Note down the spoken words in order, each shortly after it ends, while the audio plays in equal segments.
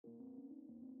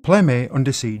Plei Me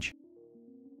under siege.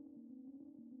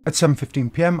 At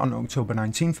 7:15 PM on October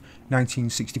 19th,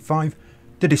 1965,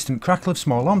 the distant crackle of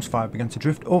small arms fire began to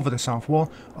drift over the south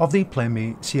wall of the Plei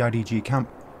Me CIDG camp.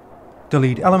 The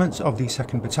lead elements of the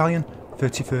 2nd Battalion,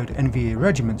 33rd NVA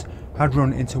Regiment, had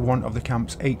run into one of the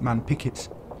camp's 8-man pickets.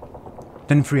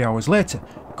 Then 3 hours later,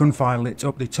 gunfire lit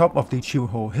up the top of the Chu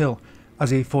Ho Hill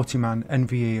as a 40-man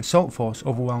NVA assault force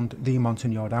overwhelmed the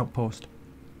Montagnard outpost.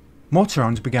 Mortar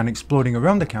rounds began exploding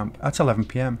around the camp at 11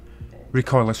 PM,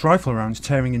 recoilless rifle rounds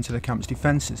tearing into the camp's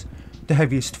defences, the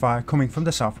heaviest fire coming from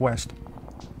the southwest.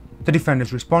 The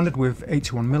defenders responded with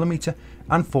 81mm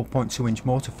and 4.2-inch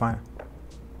mortar fire.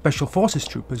 Special Forces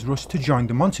troopers rushed to join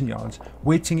the Montagnards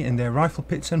waiting in their rifle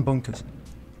pits and bunkers,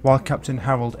 while Captain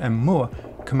Harold M. Moore,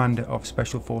 commander of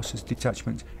Special Forces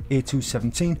Detachment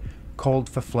A217, called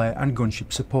for flare and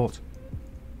gunship support.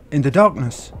 In the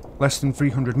darkness, less than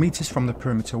 300 metres from the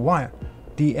perimeter wire,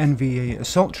 the NVA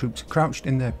assault troops crouched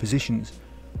in their positions,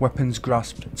 weapons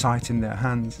grasped tight in their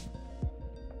hands.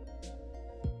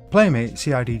 Plei Me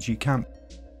CIDG Camp.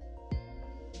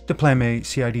 The Plei Me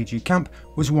CIDG camp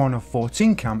was one of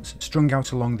 14 camps strung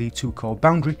out along the Tukor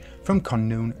boundary from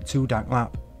Kowloon to Dak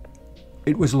Lap.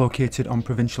 It was located on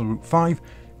Provincial Route 5,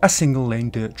 a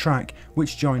single-lane dirt track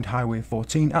which joined Highway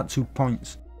 14 at 2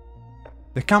 points.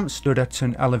 The camp stood at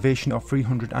an elevation of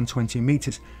 320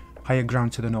 metres, higher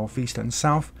ground to the northeast and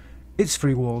south, its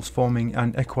 3 walls forming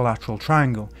an equilateral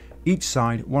triangle, each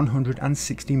side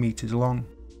 160 metres long.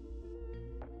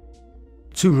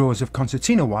 2 rows of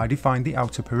concertina wire defined the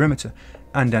outer perimeter,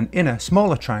 and an inner,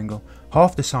 smaller triangle,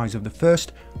 half the size of the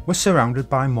first, was surrounded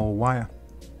by more wire.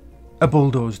 A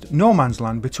bulldozed no man's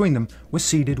land between them was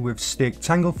seeded with staked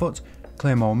tanglefoot,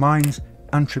 claymore mines,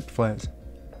 and trip flares.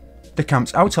 The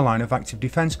camp's outer line of active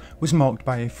defence was marked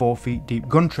by a 4 feet deep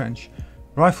gun trench,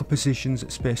 rifle positions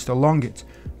spaced along it,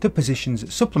 the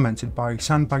positions supplemented by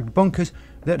sandbagged bunkers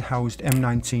that housed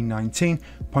M1919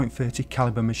 .30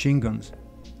 caliber machine guns.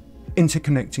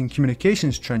 Interconnecting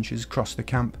communications trenches crossed the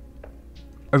camp.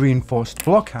 A reinforced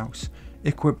blockhouse,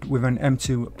 equipped with an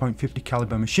M2 .50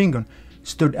 caliber machine gun,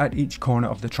 stood at each corner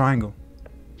of the triangle.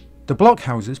 The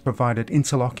blockhouses provided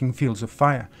interlocking fields of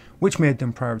fire, which made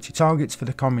them priority targets for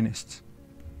the communists.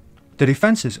 The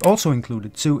defences also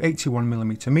included 2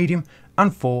 81mm medium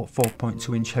and 4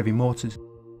 4.2-inch heavy mortars.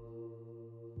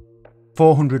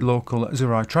 400 local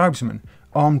Zarai tribesmen,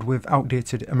 armed with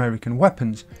outdated American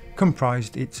weapons,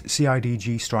 comprised its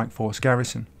CIDG Strike Force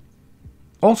garrison.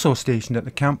 Also stationed at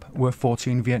the camp were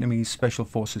 14 Vietnamese Special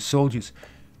Forces soldiers,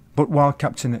 but while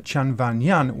Captain Chan Van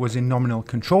Yan was in nominal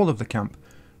control of the camp,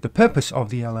 the purpose of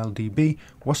the LLDB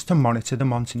was to monitor the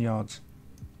Montagnards.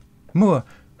 Moore,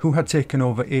 who had taken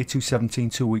over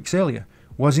A217 2 weeks earlier,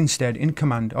 was instead in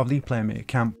command of the Plei Me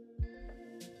camp.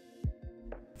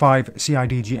 5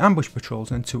 CIDG ambush patrols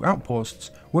and 2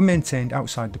 outposts were maintained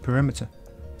outside the perimeter.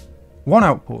 One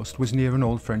outpost was near an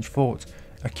old French fort,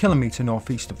 a kilometre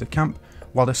northeast of the camp,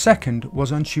 while the second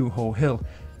was on Chu Ho Hill,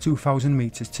 2,000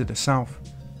 metres to the south.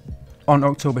 On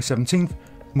October 17th,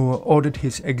 Moore ordered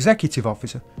his executive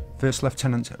officer, First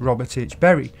Lieutenant Robert H.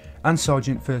 Berry, and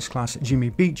Sergeant First Class Jimmy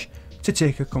Beach to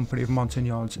take a company of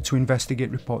Montagnards to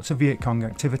investigate reports of Viet Cong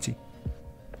activity.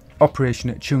 Operation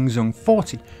at Chung Zung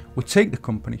 40 would take the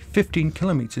company 15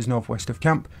 kilometres northwest of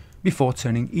camp before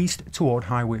turning east toward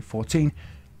Highway 14,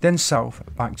 then south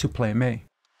back to Plei Me.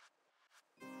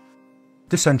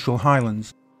 The Central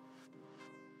Highlands.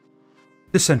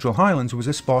 The Central Highlands was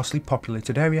a sparsely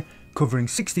populated area covering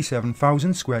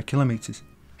 67,000 square kilometres.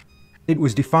 It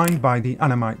was defined by the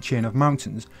Annamite chain of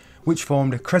mountains, which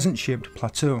formed a crescent-shaped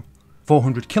plateau,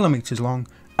 400 kilometres long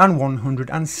and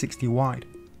 160 wide.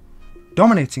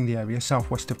 Dominating the area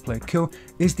southwest of Pleiku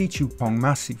is the Chupong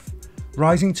Massif,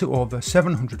 rising to over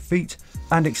 700 feet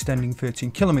and extending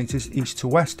 13 kilometres east to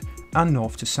west and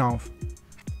north to south.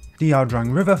 The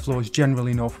Drang River flows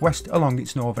generally northwest along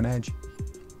its northern edge.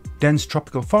 Dense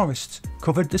tropical forests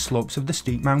covered the slopes of the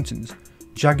steep mountains,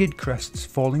 jagged crests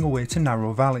falling away to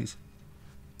narrow valleys.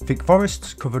 Thick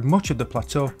forests covered much of the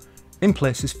plateau, in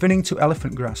places thinning to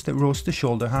elephant grass that rose to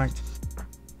shoulder height.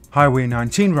 Highway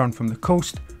 19 ran from the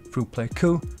coast through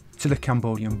Pleiku to the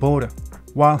Cambodian border,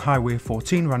 while Highway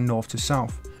 14 ran north to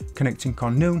south, connecting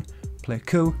Kowloon,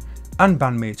 Pleiku and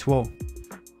Ban Mae Tuo.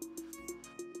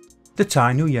 The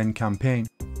Tay Nguyen Campaign.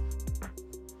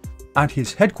 At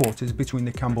his headquarters between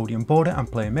the Cambodian border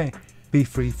and Plei Me,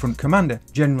 B3 Front Commander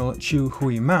General Chu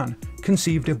Hui Man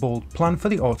conceived a bold plan for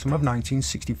the autumn of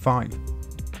 1965.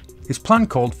 His plan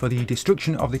called for the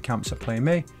destruction of the camps at Plei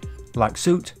Me, Lac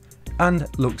Sut and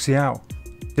Luk Siao,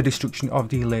 the destruction of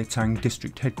the Lei Tang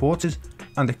district headquarters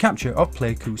and the capture of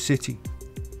Pleiku City.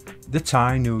 The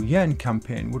Tay Nguyen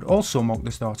campaign would also mark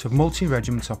the start of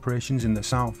multi-regiment operations in the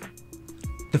south.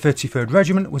 The 33rd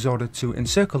Regiment was ordered to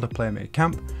encircle the Plei Me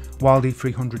camp, while the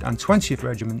 320th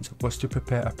Regiment was to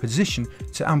prepare a position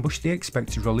to ambush the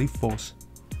expected relief force.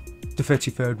 The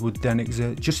 33rd would then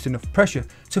exert just enough pressure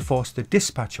to force the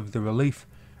dispatch of the relief,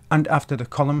 and after the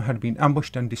column had been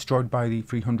ambushed and destroyed by the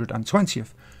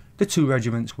 320th, the two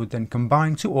regiments would then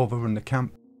combine to overrun the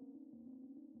camp.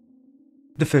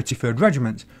 The 33rd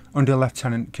Regiment, under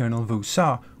Lieutenant Colonel Vu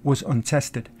Sa, was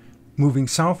untested, moving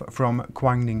south from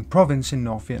Quang Ninh Province in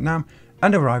North Vietnam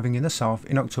and arriving in the south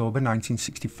in October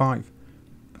 1965.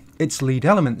 Its lead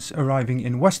elements arriving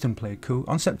in western Pleiku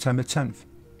on September 10th.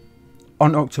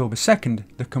 On October 2nd,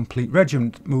 the complete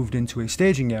regiment moved into a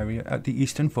staging area at the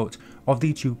eastern foot of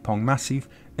the Chu Pong Massif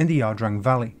in the Drang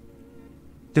Valley.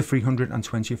 The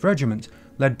 320th Regiment,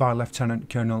 led by Lieutenant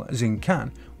Colonel Dinh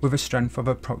Can, with a strength of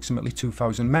approximately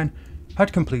 2,000 men,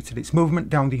 had completed its movement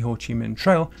down the Ho Chi Minh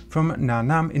Trail from Nha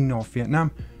Nam in North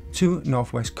Vietnam to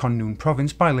northwest Con Nun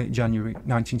Province by late January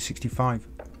 1965.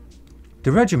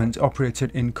 The regiment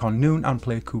operated in Con Nun and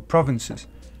Pleiku provinces,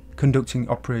 conducting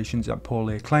operations at Po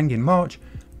Lay Kleng in March,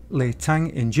 Lay Tang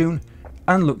in June,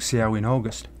 and Luk Siau in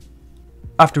August.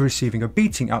 After receiving a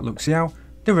beating at Luk Siau,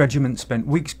 the regiment spent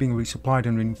weeks being resupplied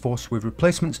and reinforced with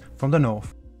replacements from the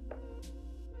north.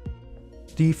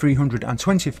 The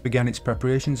 320th began its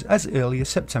preparations as early as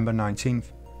September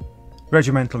 19th.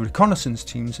 Regimental reconnaissance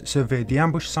teams surveyed the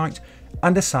ambush site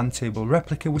and a sand table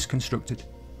replica was constructed.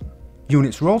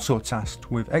 Units were also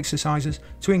tasked with exercises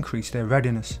to increase their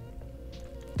readiness.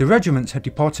 The regiments had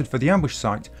departed for the ambush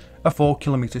site, a 4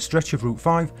 km stretch of Route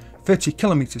 5, 30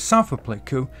 km south of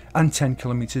Pleiku and 10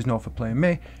 km north of Plei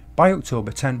Me, by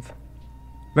October 10th.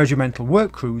 Regimental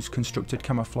work crews constructed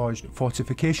camouflaged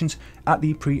fortifications at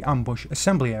the pre-ambush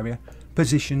assembly area,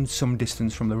 positioned some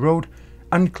distance from the road,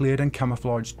 and cleared and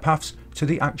camouflaged paths to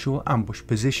the actual ambush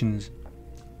positions.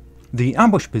 The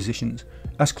ambush positions,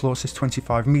 as close as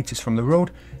 25 metres from the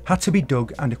road, had to be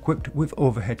dug and equipped with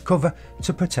overhead cover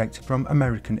to protect from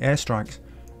American airstrikes,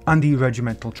 and the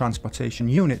regimental transportation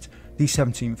unit, the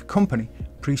 17th Company,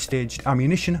 pre-staged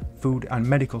ammunition, food and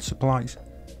medical supplies.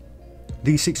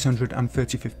 The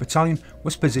 635th Battalion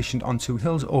was positioned on two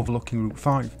hills overlooking Route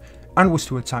 5 and was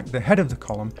to attack the head of the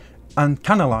column and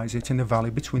canalise it in the valley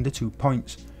between the 2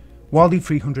 points, while the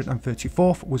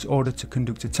 334th was ordered to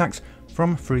conduct attacks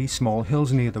from 3 small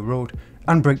hills near the road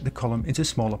and break the column into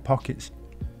smaller pockets.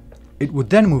 It would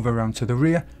then move around to the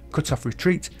rear, cut off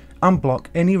retreat and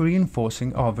block any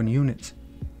reinforcing ARVN units.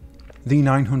 The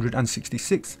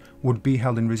 966th would be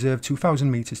held in reserve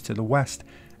 2,000 metres to the west,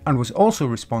 and was also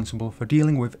responsible for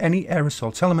dealing with any air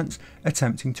assault elements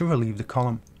attempting to relieve the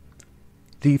column.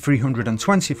 The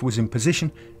 320th was in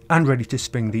position and ready to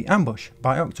spring the ambush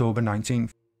by October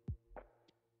 19th.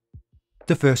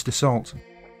 The first assault.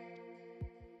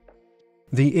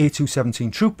 The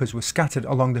A217 troopers were scattered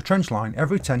along the trench line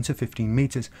every 10 to 15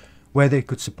 metres, where they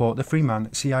could support the Plei Me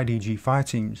CIDG fire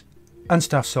teams, and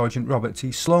Staff Sergeant Robert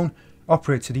T. Sloan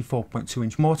operated the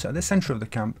 4.2-inch mortar at the centre of the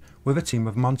camp with a team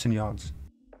of montagnards.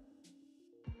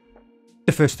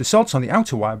 The first assaults on the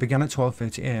outer wire began at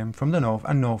 12:30 am from the north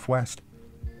and northwest.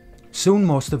 Soon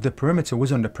most of the perimeter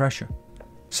was under pressure.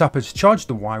 Sappers charged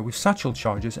the wire with satchel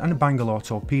charges and Bangalore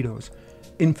torpedoes,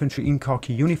 infantry in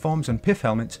khaki uniforms and pith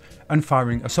helmets and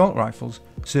firing assault rifles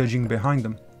surging behind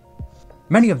them.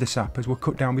 Many of the sappers were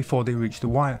cut down before they reached the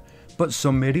wire, but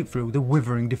some made it through the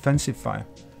withering defensive fire,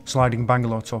 sliding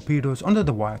Bangalore torpedoes under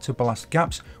the wire to blast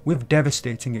gaps with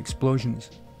devastating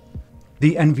explosions.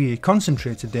 The NVA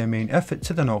concentrated their main effort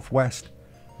to the northwest,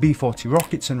 B-40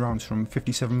 rockets and rounds from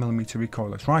 57mm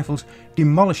recoilless rifles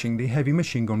demolishing the heavy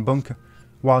machine gun bunker,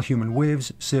 while human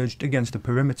waves surged against the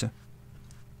perimeter.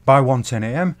 By 1:10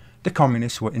 am, the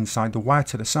communists were inside the wire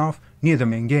to the south, near the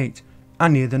main gate,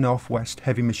 and near the northwest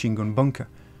heavy machine gun bunker,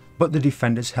 but the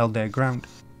defenders held their ground.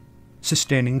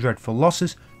 Sustaining dreadful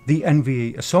losses, the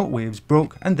NVA assault waves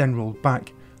broke and then rolled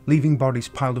back, leaving bodies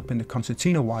piled up in the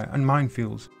concertina wire and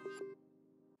minefields.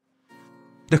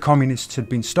 The communists had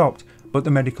been stopped, but the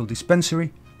medical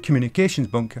dispensary, communications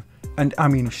bunker and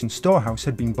ammunition storehouse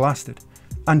had been blasted,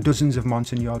 and dozens of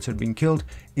montagnards had been killed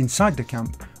inside the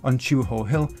camp on Chu Ho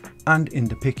Hill and in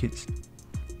the pickets.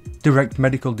 Direct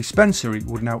medical dispensary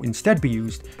would now instead be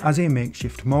used as a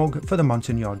makeshift morgue for the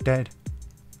montagnard dead,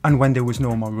 and when there was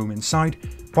no more room inside,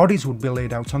 bodies would be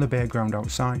laid out on the bare ground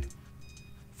outside.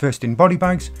 First in body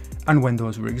bags, and when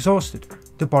those were exhausted,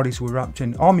 the bodies were wrapped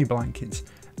in army blankets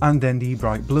and then the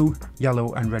bright blue,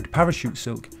 yellow and red parachute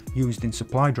silk used in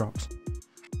supply drops.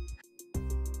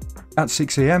 At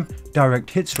 6 AM, direct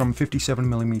hits from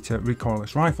 57mm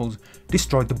recoilless rifles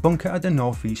destroyed the bunker at the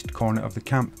northeast corner of the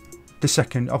camp, the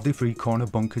second of the 3 corner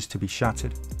bunkers to be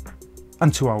shattered.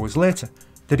 And 2 hours later,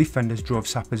 the defenders drove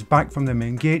sappers back from the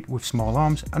main gate with small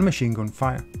arms and machine gun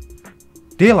fire.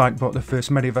 Daylight brought the first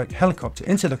medevac helicopter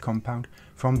into the compound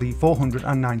from the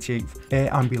 498th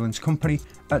Air Ambulance Company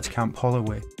at Camp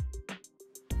Holloway.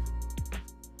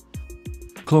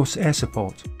 Close air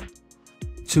support.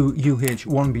 2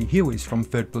 UH-1B Hueys from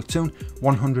 3rd Platoon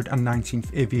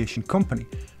 119th Aviation Company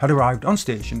had arrived on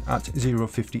station at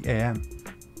 0:50 AM.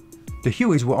 The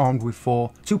Hueys were armed with 4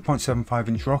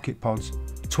 2.75-inch rocket pods,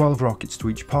 12 rockets to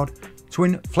each pod,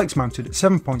 twin flex-mounted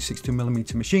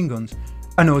 7.62mm machine guns,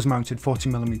 a nose-mounted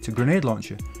 40mm grenade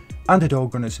launcher, and the door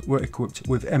gunners were equipped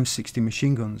with M60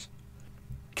 machine guns.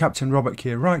 Captain Robert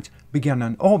K. Wright began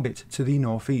an orbit to the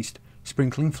northeast,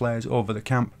 sprinkling flares over the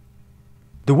camp.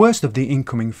 The worst of the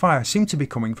incoming fire seemed to be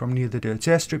coming from near the dirt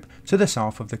airstrip to the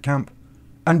south of the camp,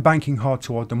 and banking hard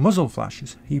toward the muzzle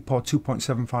flashes, he poured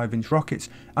 2.75-inch rockets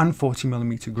and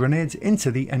 40mm grenades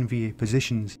into the NVA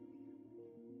positions.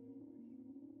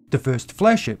 The first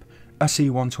flare ship, a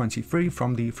C-123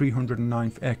 from the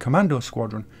 309th Air Commando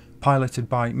Squadron, piloted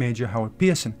by Major Howard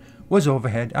Pearson, was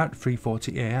overhead at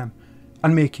 3:40 AM,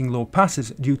 and making low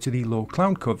passes due to the low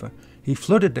cloud cover, he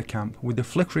flooded the camp with the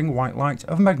flickering white light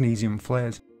of magnesium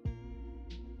flares.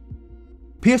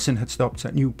 Pearson had stopped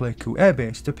at New Pleiku Air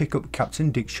Base to pick up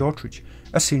Captain Dick Shortridge,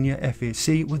 a senior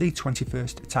FAC with the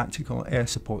 21st Tactical Air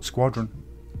Support Squadron.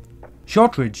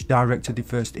 Shortridge directed the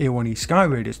first A-1E Sky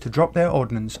Raiders to drop their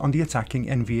ordnance on the attacking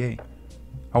NVA.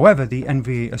 However, the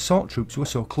NVA assault troops were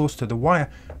so close to the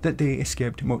wire that they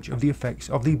escaped much of the effects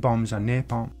of the bombs and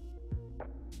napalm.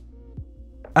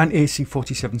 An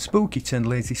AC-47 Spooky turned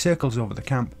lazy circles over the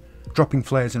camp, dropping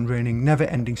flares and raining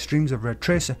never-ending streams of red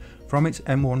tracer from its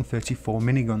M134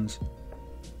 miniguns.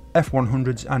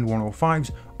 F-100s and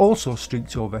 105s also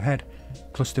streaked overhead,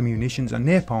 cluster munitions and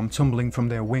napalm tumbling from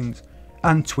their wings,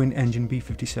 and twin-engine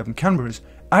B-57 Canberras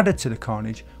added to the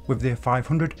carnage with their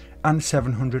 500 and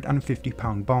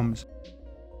 750-pound bombs.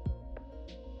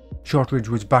 Shortridge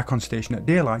was back on station at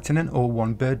daylight in an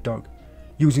 01 Bird Dog,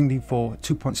 using the 4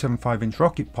 2.75-inch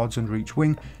rocket pods under each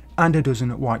wing and a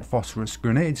dozen white phosphorus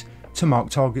grenades to mark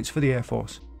targets for the Air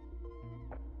Force.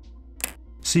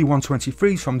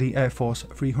 C-123s from the Air Force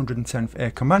 310th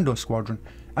Air Commando Squadron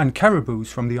and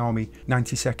Caribous from the Army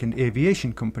 92nd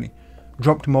Aviation Company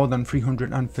dropped more than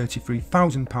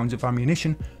 333,000 pounds of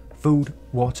ammunition, food,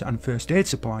 water and first aid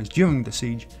supplies during the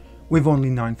siege, with only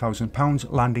 9,000 pounds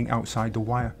landing outside the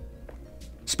wire.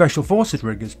 Special Forces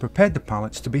riggers prepared the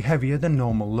pallets to be heavier than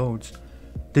normal loads.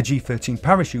 The G-13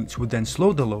 parachutes would then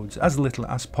slow the loads as little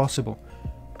as possible.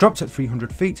 Dropped at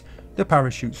 300 feet, the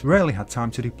parachutes rarely had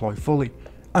time to deploy fully,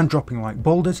 and dropping like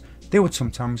boulders, they would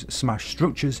sometimes smash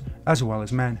structures as well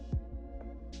as men.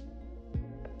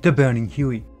 The burning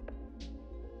Huey.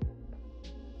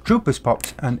 Troopers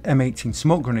popped an M18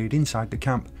 smoke grenade inside the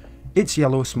camp, its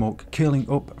yellow smoke curling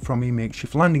up from a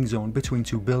makeshift landing zone between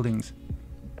 2 buildings.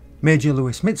 Major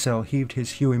Lewis Mitzel heaved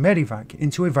his Huey medevac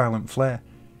into a violent flare,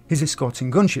 his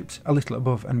escorting gunships a little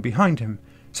above and behind him,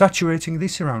 saturating the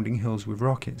surrounding hills with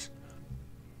rockets.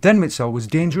 Then Mitzel was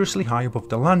dangerously high above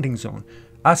the landing zone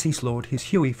as he slowed his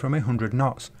Huey from 100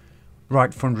 knots,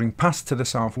 right thundering past to the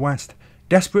southwest,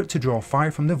 desperate to draw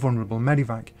fire from the vulnerable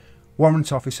medevac,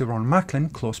 Warrant Officer Ron Macklin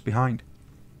close behind.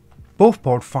 Both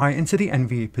poured fire into the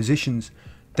NVA positions,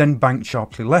 then banked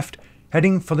sharply left,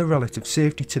 heading for the relative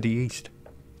safety to the east.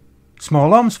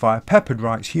 Small arms fire peppered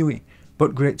Wright's Huey,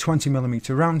 but great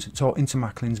 20mm rounds tore into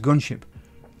Macklin's gunship,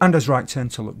 and as Wright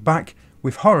turned to look back,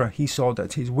 with horror he saw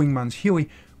that his wingman's Huey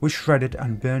was shredded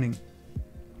and burning.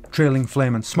 Trailing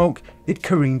flame and smoke, it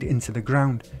careened into the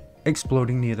ground,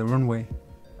 exploding near the runway.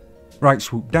 Wright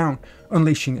swooped down,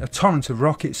 unleashing a torrent of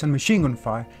rockets and machine gun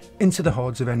fire into the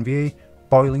hordes of NVA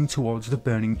boiling towards the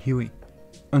burning Huey,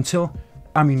 until,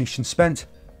 ammunition spent,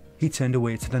 he turned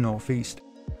away to the northeast.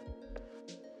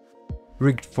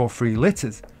 Rigged for 3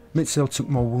 litters, Mitzel took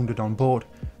more wounded on board,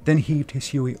 then heaved his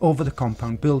Huey over the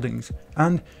compound buildings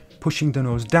and, pushing the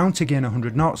nose down to gain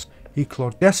 100 knots, he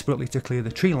clawed desperately to clear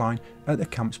the tree line at the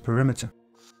camp's perimeter.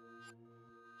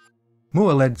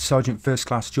 Moore led Sergeant First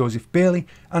Class Joseph Bailey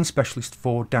and Specialist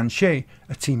 4 Dan Shea,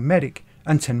 a team medic,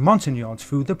 and 10 Montagnards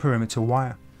through the perimeter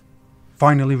wire.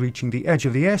 Finally reaching the edge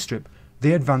of the airstrip,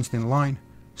 they advanced in line,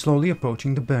 slowly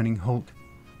approaching the burning hulk.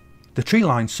 The tree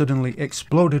line suddenly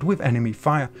exploded with enemy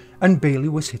fire, and Bailey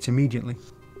was hit immediately.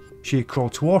 Shea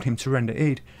crawled toward him to render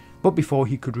aid, but before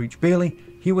he could reach Bailey,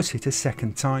 he was hit a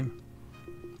second time.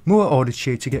 Moore ordered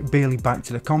Shea to get Bailey back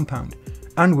to the compound,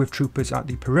 and with troopers at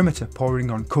the perimeter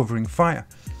pouring on covering fire,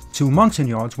 2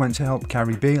 Montagnards went to help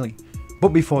carry Bailey, but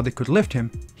before they could lift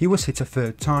him, he was hit a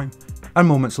 3rd time, and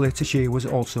moments later Shea was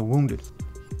also wounded.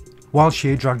 While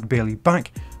Shea dragged Bailey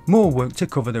back, Moore worked to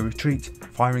cover the retreat,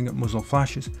 firing at muzzle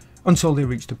flashes, until they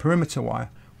reached the perimeter wire,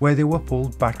 where they were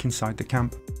pulled back inside the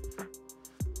camp.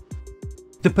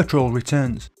 The patrol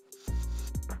returns.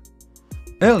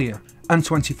 Earlier, and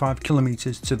 25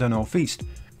 kilometres to the northeast,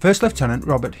 First Lieutenant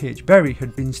Robert H. Berry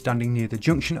had been standing near the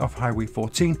junction of Highway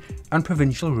 14 and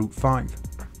Provincial Route 5.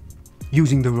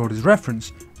 Using the road as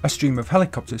reference, a stream of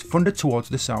helicopters thundered towards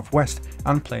the southwest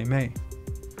and Plei Me.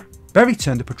 Berry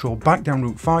turned the patrol back down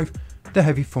Route 5, the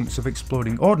heavy thumps of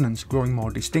exploding ordnance growing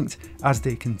more distinct as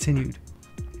they continued.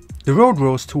 The road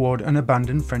rose toward an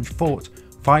abandoned French fort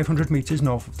 500 metres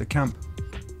north of the camp.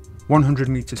 100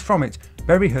 metres from it,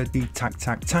 Berry heard the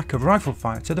tack-tack-tack of rifle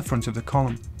fire to the front of the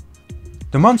column.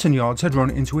 The Montagnards had run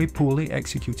into a poorly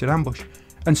executed ambush,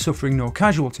 and suffering no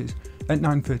casualties, at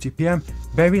 9:30 PM,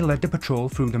 Berry led the patrol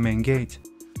through the main gate.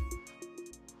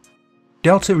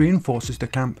 Delta reinforces the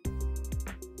camp.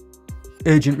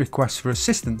 Urgent requests for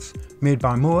assistance, made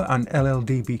by Moore and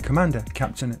LLDB Commander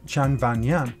Captain Chan Van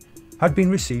Yan, had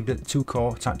been received at 2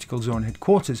 Corps Tactical Zone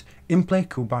Headquarters in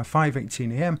Pleiku by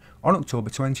 5:18 AM on October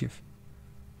 20th.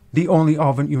 The only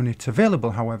ARVANT unit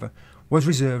available, however, was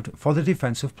reserved for the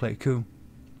defence of Pleiku.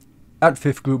 At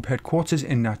 5th Group Headquarters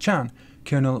in Nha Trang,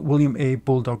 Colonel William A.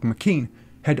 Bulldog McKean,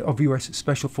 head of US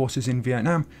Special Forces in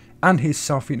Vietnam, and his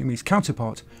South Vietnamese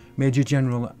counterpart, Major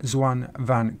General Xuan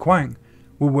Van Quang,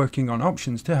 were working on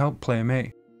options to help Plei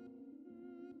Me.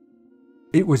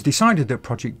 It was decided that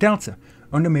Project Delta,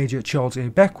 under Major Charles A.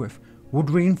 Beckwith, would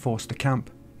reinforce the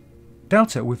camp.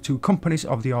 Delta, with 2 companies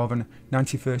of the ARVN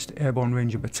 91st Airborne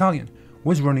Ranger Battalion,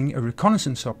 was running a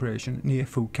reconnaissance operation near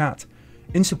Phu Cat,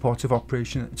 in support of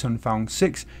Operation Ton Phaung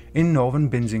 6 in northern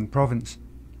Binzing Province.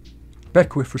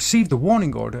 Beckwith received the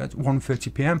warning order at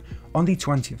 1:30 PM on the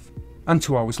 20th, and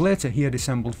 2 hours later he had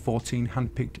assembled 14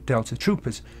 hand-picked Delta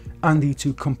troopers and the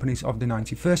 2 companies of the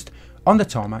 91st on the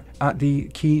tarmac at the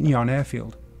Qui Nhon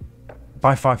airfield.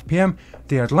 By 5 PM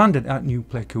they had landed at New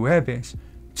Pleiku Air Base,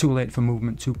 too late for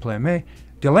movement to Plei Me,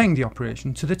 delaying the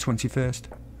operation to the 21st.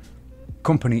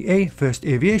 Company A, 1st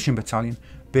Aviation Battalion,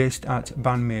 based at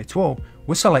Ban Mae Tuo,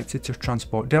 was selected to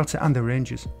transport Delta and the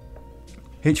Rangers.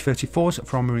 H-34s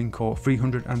from Marine Corps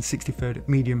 363rd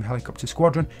Medium Helicopter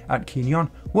Squadron at Qui Nhon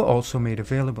were also made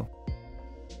available.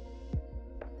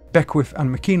 Beckwith and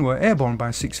McKean were airborne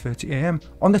by 6:30 AM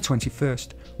on the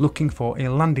 21st, looking for a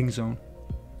landing zone.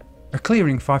 A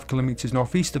clearing 5 kilometres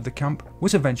northeast of the camp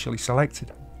was eventually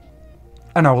selected.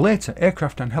 An hour later,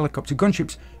 aircraft and helicopter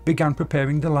gunships began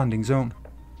preparing the landing zone.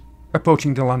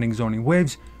 Approaching the landing zone in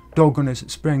waves, door gunners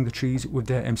spraying the trees with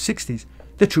their M60s,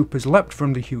 the troopers leapt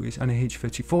from the Hueys and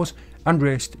H-34s and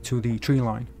raced to the tree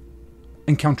line.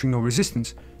 Encountering no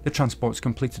resistance, the transports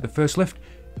completed the first lift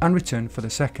and returned for the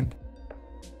second.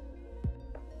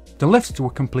 The lifts were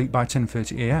complete by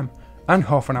 10:30 AM, and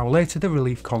half an hour later the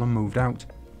relief column moved out.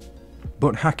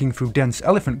 But hacking through dense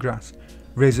elephant grass,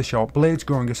 razor-sharp blades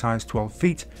growing as high as 12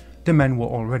 feet, the men were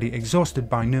already exhausted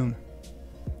by noon.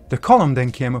 The column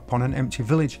then came upon an empty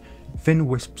village, thin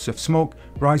wisps of smoke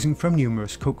rising from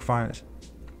numerous cook fires.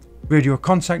 Radio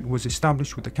contact was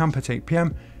established with the camp at 8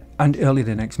 PM, and early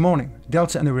the next morning,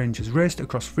 Delta and the Rangers raced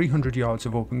across 300 yards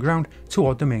of open ground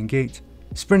toward the main gate,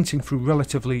 sprinting through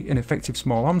relatively ineffective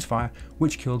small arms fire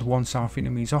which killed 1 South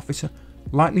Vietnamese officer,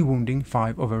 lightly wounding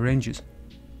 5 other Rangers.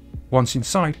 Once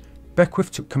inside,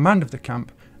 Beckwith took command of the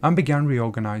camp and began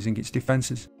reorganising its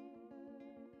defences.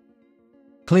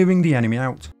 Clearing the enemy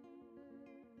out.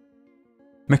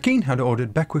 McKean had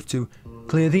ordered Beckwith to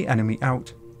clear the enemy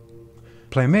out.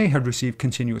 Plei Me had received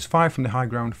continuous fire from the high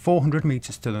ground 400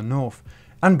 metres to the north,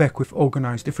 and Beckwith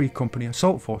organised a 3-company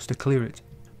assault force to clear it.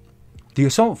 The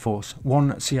assault force,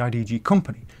 1 CIDG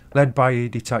company, led by a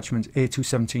detachment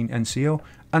A217 NCO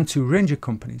and 2 Ranger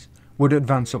companies, would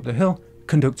advance up the hill,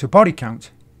 conduct a body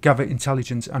count, gather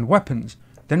intelligence and weapons,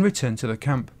 then return to the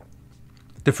camp.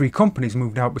 The 3 companies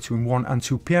moved out between 1 and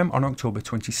 2 PM on October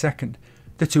 22nd,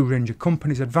 the 2 Ranger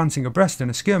companies advancing abreast in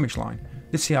a skirmish line,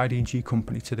 the CIDG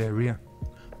company to their rear.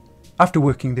 After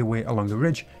working their way along the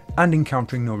ridge and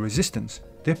encountering no resistance,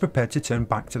 they prepared to turn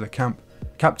back to the camp,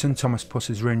 Captain Thomas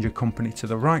Puss's Ranger company to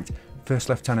the right, 1st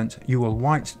Lieutenant Ewell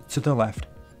White's to the left.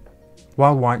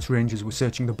 While White's Rangers were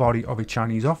searching the body of a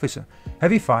Chinese officer,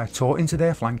 heavy fire tore into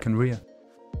their flank and rear.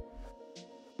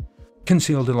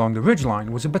 Concealed along the ridgeline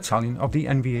was a battalion of the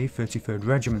NVA 33rd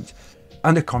Regiment,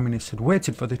 and the Communists had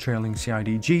waited for the trailing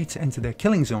CIDG to enter their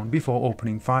killing zone before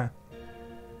opening fire.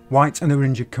 White and the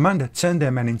Ranger commander turned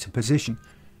their men into position,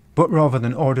 But rather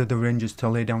than order the Rangers to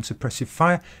lay down suppressive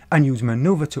fire and use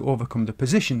manoeuvre to overcome the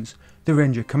positions, the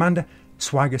Ranger commander,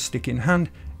 swagger stick in hand,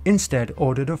 instead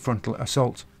ordered a frontal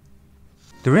assault.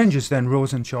 The Rangers then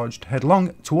rose and charged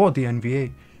headlong toward the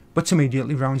NVA, but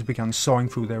immediately rounds began sawing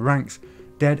through their ranks,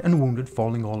 dead and wounded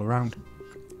falling all around.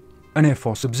 An Air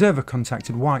Force observer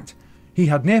contacted White. He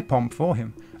had napalm for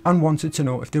him and wanted to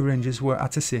know if the Rangers were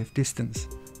at a safe distance.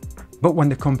 But when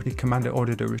the company commander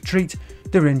ordered a retreat,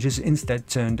 the Rangers instead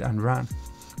turned and ran.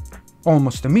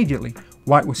 Almost immediately,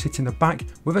 White was hit in the back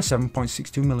with a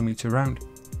 7.62mm round,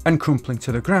 and crumpling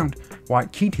to the ground,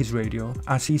 White keyed his radio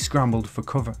as he scrambled for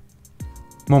cover.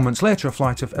 Moments later, a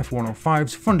flight of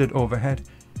F-105s thundered overhead,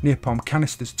 napalm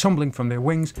canisters tumbling from their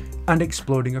wings and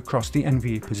exploding across the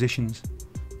NVA positions.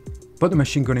 But the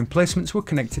machine gun emplacements were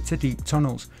connected to deep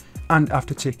tunnels, and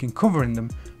after taking cover in them,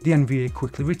 the NVA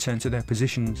quickly returned to their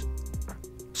positions.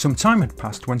 Some time had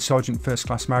passed when Sergeant First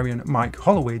Class Marion Mike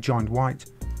Holloway joined White.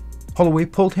 Holloway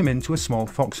pulled him into a small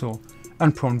foxhole,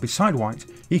 and prone beside White,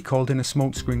 he called in a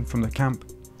smoke screen from the camp.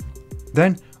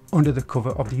 Then, under the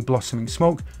cover of the blossoming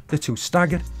smoke, the two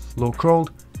staggered,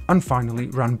 low-crawled, and finally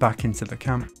ran back into the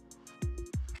camp.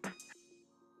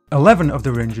 11 of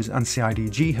the Rangers and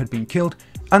CIDG had been killed,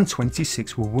 and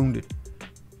 26 were wounded.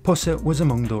 Pusser was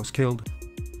among those killed.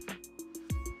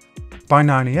 By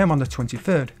 9 AM on the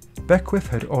 23rd, Beckwith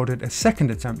had ordered a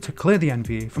second attempt to clear the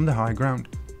NVA from the high ground.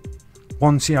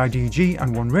 One CIDG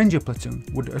and one Ranger platoon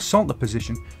would assault the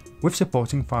position with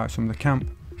supporting fires from the camp.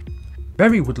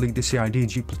 Berry would lead the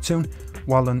CIDG platoon,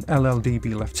 while an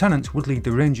LLDB lieutenant would lead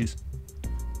the Rangers.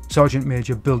 Sergeant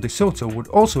Major Bill DeSoto would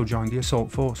also join the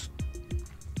assault force.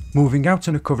 Moving out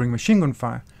and covering machine gun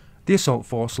fire, the assault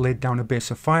force laid down a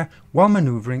base of fire while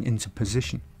manoeuvring into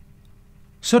position.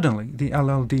 Suddenly, the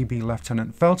LLDB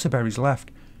lieutenant fell to Berry's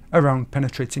left, a round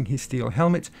penetrating his steel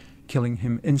helmet, killing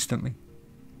him instantly.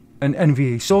 An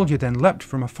NVA soldier then leapt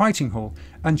from a fighting hole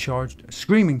and charged,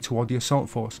 screaming toward the assault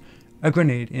force, a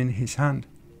grenade in his hand.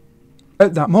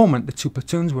 At that moment, the two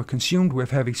platoons were consumed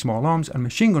with heavy small arms and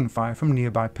machine gun fire from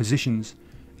nearby positions,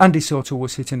 and DeSoto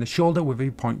was hit in the shoulder with a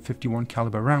 .51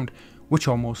 caliber round, which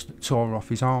almost tore off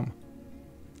his arm.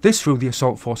 This threw the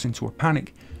assault force into a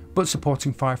panic, but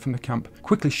supporting fire from the camp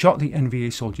quickly shot the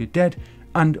NVA soldier dead,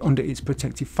 and under its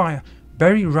protective fire,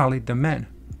 Berry rallied the men,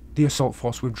 the assault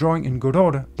force withdrawing in good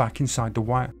order back inside the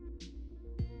wire.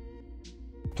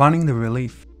 Planning the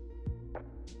relief.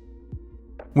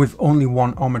 With only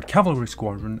one armoured cavalry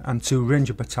squadron and 2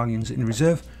 Ranger battalions in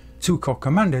reserve, 2 Corps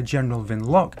Commander General Vin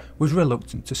Locke was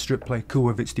reluctant to strip Pleiku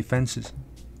of its defences.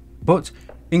 But,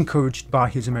 encouraged by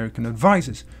his American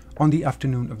advisors, on the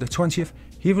afternoon of the 20th,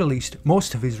 he released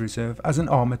most of his reserve as an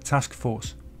armoured task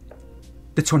force.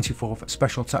 The 24th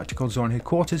Special Tactical Zone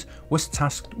Headquarters was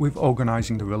tasked with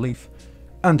organising the relief,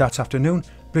 and that afternoon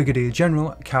Brigadier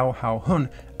General Cao Hao Hun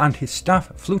and his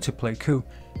staff flew to Pleiku,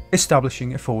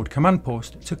 establishing a forward command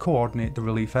post to coordinate the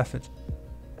relief effort.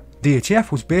 The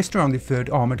ATF was based around the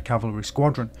 3rd Armoured Cavalry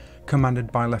Squadron,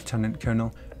 commanded by Lieutenant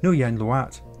Colonel Nguyen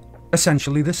Loat,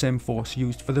 essentially the same force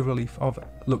used for the relief of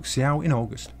Luk Siau in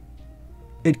August.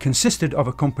 It consisted of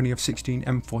a company of 16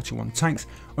 M41 tanks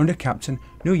under Captain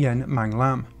Nguyen Mang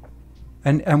Lam,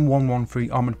 an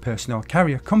M113 Armoured Personnel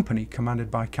Carrier company commanded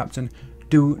by Captain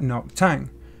Du Ngoc Tang,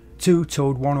 2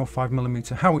 towed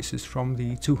 105mm howitzers from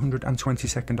the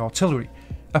 222nd Artillery,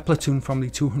 a platoon from the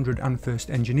 201st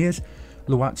Engineers,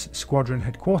 Loat's squadron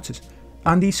headquarters,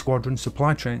 and the squadron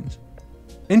supply trains.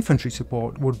 Infantry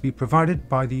support would be provided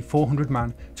by the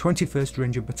 400-man 21st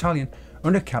Ranger Battalion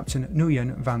under Captain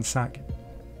Nguyen Van Sac.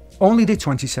 Only the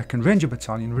 22nd Ranger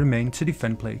Battalion remained to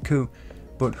defend Pleiku,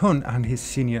 but Hun and his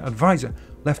senior advisor,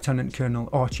 Lieutenant Colonel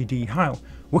Archie D. Heil,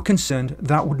 were concerned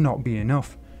that would not be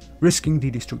enough, risking the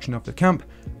destruction of the camp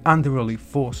and the relief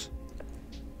force.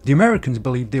 The Americans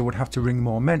believed they would have to wring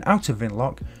more men out of Vin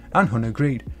Locke, and Hun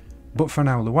agreed, but for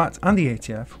now Loat and the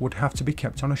ATF would have to be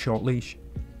kept on a short leash.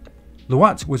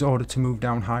 Loat was ordered to move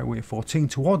down Highway 14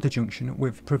 toward the junction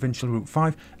with Provincial Route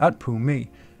 5 at Plei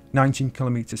Me, 19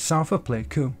 km south of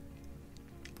Pleiku.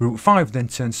 Route 5 then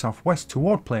turned southwest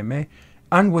toward Plei Me,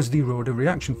 and was the road a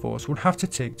reaction force would have to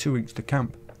take to reach the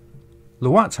camp.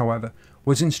 Loat, however,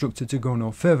 was instructed to go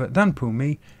no further than Plei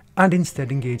Me and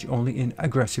instead engage only in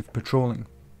aggressive patrolling.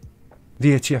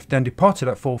 The ATF then departed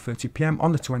at 4:30 PM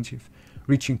on the 20th,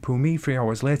 reaching Plei Me 3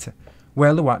 hours later,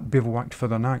 where Loat bivouacked for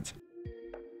the night.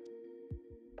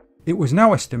 It was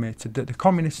now estimated that the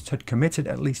Communists had committed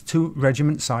at least 2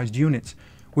 regiment-sized units,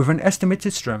 with an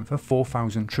estimated strength of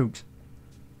 4,000 troops.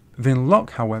 Vin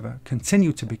Locke, however,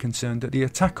 continued to be concerned that the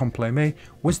attack on Plei Me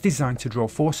was designed to draw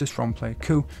forces from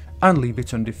Pleiku and leave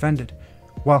it undefended,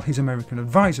 while his American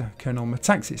advisor, Colonel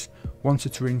Metaxas,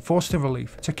 wanted to reinforce the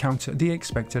relief to counter the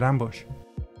expected ambush.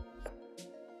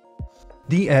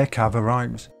 The air cav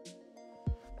arrives.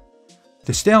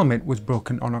 The stalemate was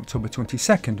broken on October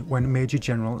 22nd when Major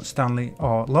General Stanley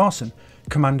R. Lawson,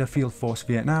 Commander Field Force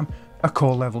Vietnam, a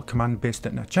corps-level command based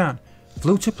at Nha Trang,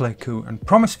 flew to Pleiku and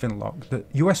promised Finlock that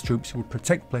US troops would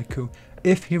protect Pleiku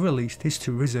if he released his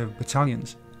 2 reserve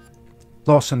battalions.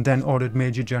 Lawson then ordered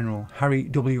Major General Harry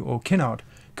W. O. Kinnard,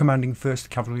 commanding 1st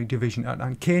Cavalry Division at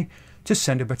An Khe, to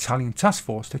send a battalion task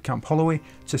force to Camp Holloway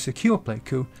to secure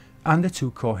Pleiku and the 2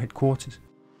 corps headquarters.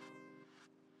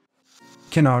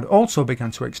 Kinnard also began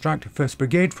to extract 1st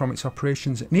Brigade from its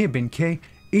operations near Bin Khe,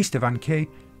 east of An Khe,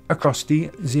 across the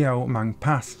Xiao Mang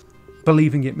Pass,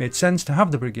 believing it made sense to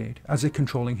have the brigade as a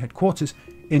controlling headquarters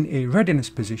in a readiness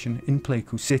position in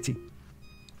Pleiku City.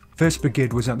 1st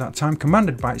Brigade was at that time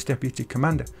commanded by its deputy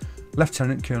commander,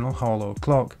 Lieutenant Colonel Harlow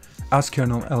Clark, as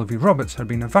Colonel L.V. Roberts had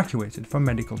been evacuated for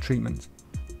medical treatment.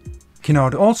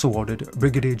 Kinnard also ordered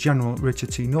Brigadier General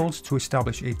Richard T. Knowles to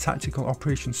establish a tactical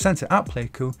operations centre at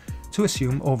Pleiku to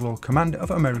assume overall command of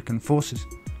American forces.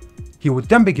 He would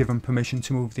then be given permission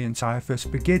to move the entire 1st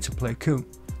Brigade to Pleiku.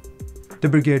 The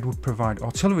brigade would provide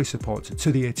artillery support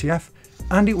to the ATF,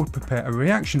 and it would prepare a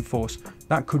reaction force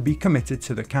that could be committed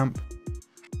to the camp.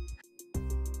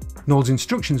 Knowles'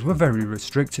 instructions were very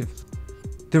restrictive.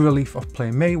 The relief of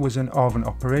Plei Me was an ARVN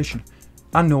operation,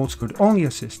 and Knowles could only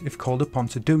assist if called upon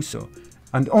to do so,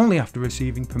 and only after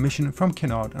receiving permission from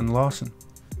Kinnard and Lawson.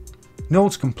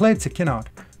 Knowles complained to Kinnard,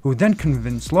 who then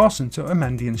convinced Lawson to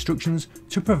amend the instructions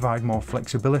to provide more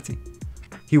flexibility.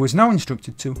 He was now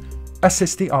instructed to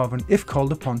assist the ARVN if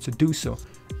called upon to do so,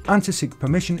 and to seek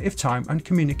permission if time and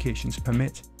communications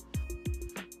permit.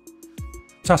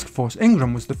 Task Force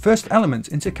Ingram was the first element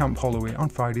into Camp Holloway on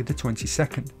Friday the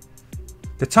 22nd.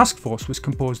 The task force was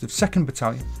composed of 2nd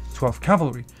Battalion, 12th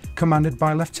Cavalry, commanded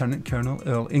by Lieutenant Colonel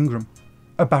Earl Ingram,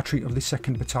 a battery of the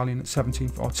 2nd Battalion,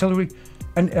 17th Artillery,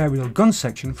 an aerial gun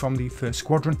section from the 1st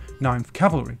Squadron, 9th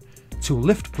Cavalry, 2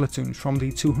 lift platoons from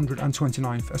the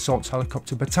 229th Assault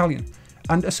Helicopter Battalion,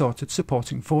 and assorted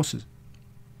supporting forces.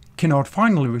 Kinnard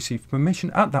finally received permission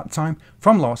at that time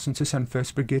from Lawson to send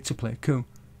 1st Brigade to Pleiku.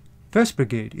 1st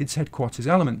Brigade, its headquarters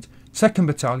element, 2nd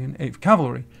Battalion, 8th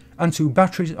Cavalry, and 2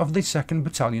 batteries of the 2nd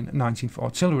Battalion, 19th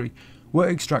Artillery, were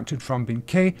extracted from Bin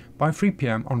Khe by 3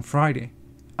 PM on Friday,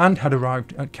 and had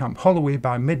arrived at Camp Holloway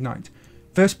by midnight,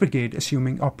 1st Brigade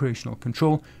assuming operational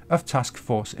control of Task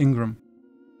Force Ingram.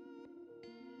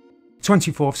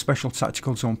 24th Special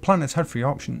Tactical Zone planners had 3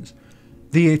 options.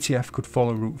 The ATF could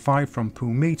follow Route 5 from Plei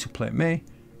Me to Plei Me,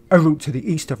 a route to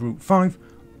the east of Route 5,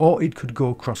 or it could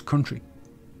go cross-country.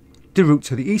 The route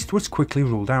to the east was quickly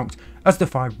ruled out, as the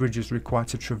 5 bridges required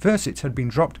to traverse it had been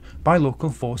dropped by local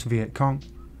force Viet Cong,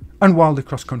 and while the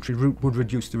cross-country route would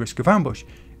reduce the risk of ambush,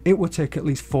 it would take at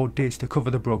least 4 days to cover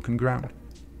the broken ground.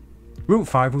 Route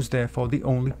 5 was therefore the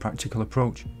only practical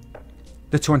approach.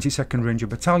 The 22nd Ranger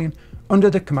Battalion, under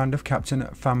the command of Captain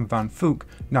Pham Van Phuc,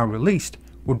 now released,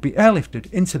 would be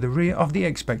airlifted into the rear of the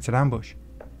expected ambush.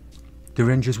 The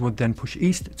Rangers would then push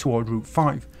east toward Route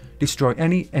 5, destroy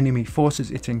any enemy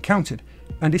forces it encountered,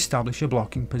 and establish a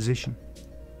blocking position.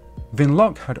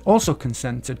 Finlock had also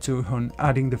consented to Hun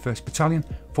adding the 1st Battalion,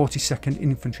 42nd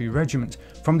Infantry Regiment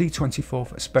from the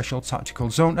 24th Special Tactical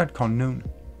Zone at Con Noon.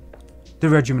 The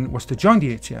regiment was to join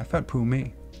the ATF at Plei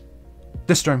Me.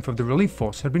 The strength of the relief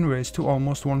force had been raised to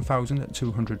almost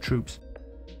 1,200 troops.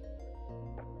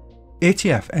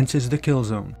 ATF enters the kill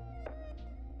zone.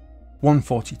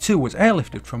 142 was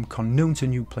airlifted from Con Noon to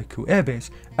New Pleiku Air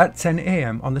Base at 10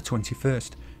 AM on the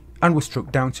 21st, and was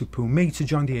struck down to Plei Me to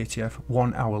join the ATF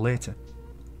 1 hour later.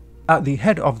 At the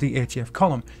head of the ATF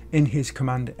column, in his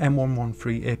command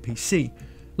M113 APC,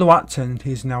 Loat turned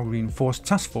his now reinforced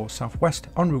task force southwest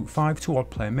on Route 5 toward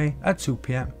Plei Me at 2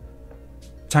 PM.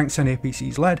 Tanks and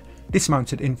APCs led,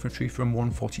 dismounted infantry from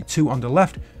 142 on the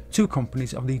left, 2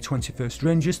 companies of the 21st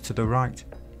Rangers to the right.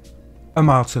 A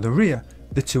mile to the rear,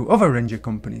 the 2 other Ranger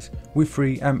companies, with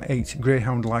 3 M8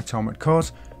 Greyhound light armoured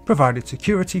cars, provided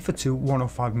security for 2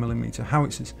 105mm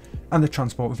howitzers and the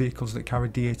transport vehicles that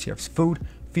carried the ATF's food,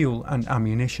 fuel and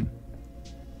ammunition.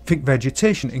 Thick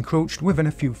vegetation encroached within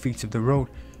a few feet of the road,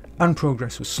 and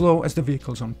progress was slow as the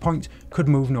vehicles on point could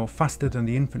move no faster than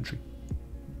the infantry.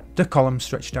 The column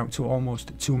stretched out to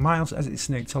almost 2 miles as it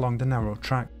snaked along the narrow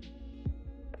track.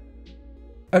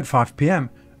 At 5 PM,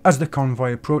 as the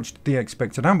convoy approached the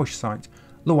expected ambush site,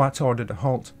 Loat ordered a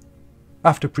halt.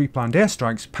 After pre-planned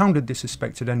airstrikes pounded the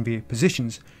suspected NVA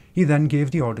positions, he then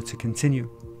gave the order to continue.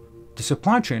 The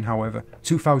supply train, however,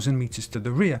 2,000 metres to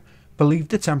the rear, believed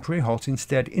the temporary halt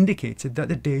instead indicated that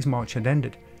the day's march had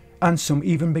ended, and some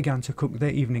even began to cook their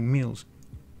evening meals.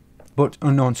 But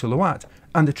unknown to Luat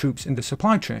and the troops in the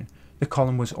supply train, the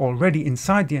column was already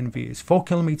inside the NVA's 4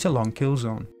 km long kill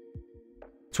zone.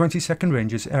 22nd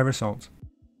Rangers Air Assault.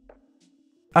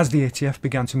 As the ATF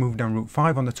began to move down Route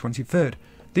 5 on the 23rd,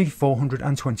 the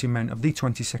 420 men of the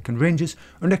 22nd Rangers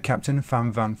under Captain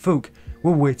Pham Van Phuc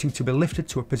were waiting to be lifted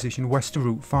to a position west of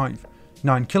Route 5,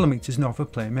 9 km north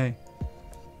of Plei Me.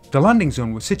 The landing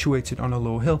zone was situated on a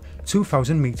low hill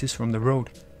 2,000 metres from the road,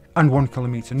 and 1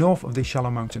 km north of the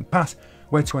shallow mountain pass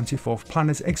where 24th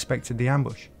planners expected the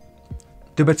ambush.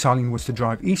 The battalion was to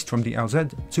drive east from the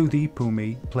LZ to the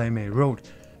Plei Me road,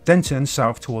 then turn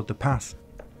south toward the pass.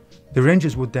 The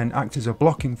Rangers would then act as a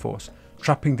blocking force,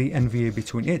 trapping the NVA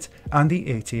between it and the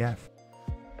ATF.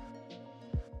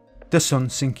 The sun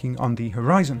sinking on the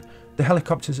horizon, the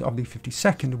helicopters of the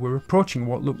 52nd were approaching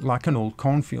what looked like an old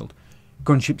cornfield,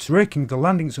 gunships raking the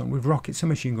landing zone with rockets and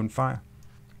machine gun fire.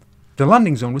 The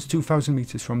landing zone was 2,000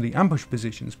 metres from the ambush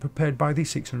positions prepared by the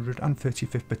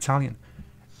 635th Battalion,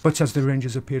 but as the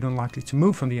Rangers appeared unlikely to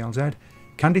move from the LZ,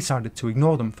 Can decided to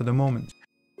ignore them for the moment.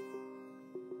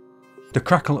 The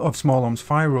crackle of small arms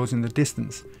fire rose in the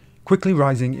distance, quickly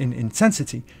rising in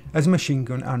intensity as machine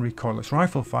gun and recoilless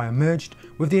rifle fire merged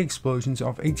with the explosions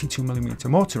of 82mm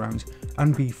mortar rounds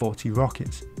and B-40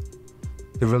 rockets.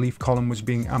 The relief column was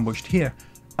being ambushed here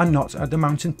and not at the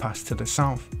mountain pass to the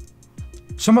south.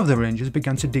 Some of the Rangers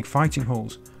began to dig fighting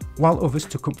holes, while others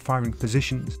took up firing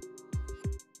positions.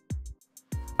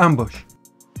 Ambush.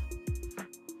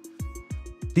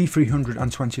 The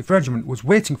 320th Regiment was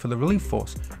waiting for the relief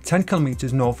force 10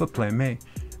 km north of Plei Me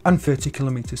and 30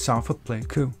 km south of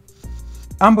Pleiku.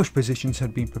 Ambush positions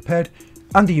had been prepared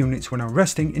and the units were now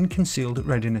resting in concealed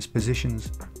readiness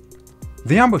positions.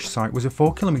 The ambush site was a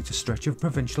 4 km stretch of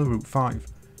provincial Route 5.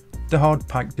 The hard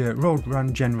packed dirt road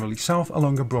ran generally south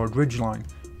along a broad ridgeline,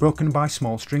 broken by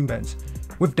small streambeds,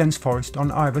 with dense forest on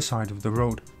either side of the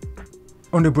road.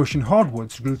 Underbrush and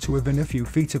hardwoods grew to within a few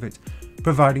feet of it,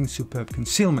 providing superb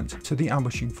concealment to the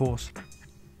ambushing force.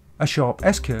 A sharp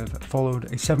S-curve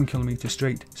followed a 7 km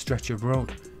straight stretch of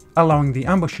road, allowing the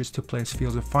ambushers to place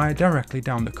fields of fire directly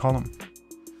down the column.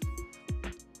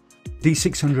 The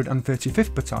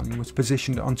 635th Battalion was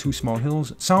positioned on two small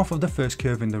hills south of the first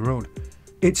curve in the road,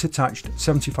 its attached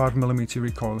 75mm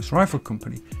recoilless rifle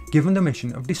company given the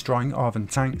mission of destroying Arvan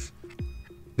tanks.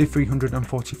 The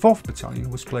 344th Battalion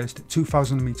was placed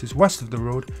 2,000 metres west of the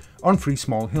road on three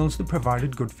small hills that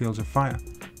provided good fields of fire.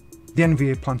 The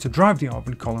NVA planned to drive the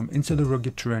Arvan column into the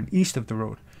rugged terrain east of the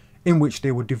road, in which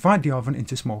they would divide the Arvan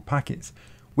into small packets,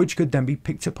 which could then be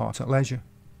picked apart at leisure.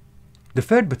 The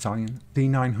 3rd Battalion, the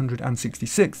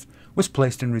 966th, was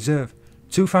placed in reserve,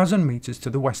 2,000 metres to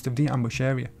the west of the ambush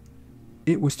area.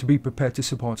 It was to be prepared to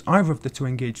support either of the two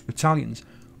engaged battalions,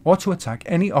 or to attack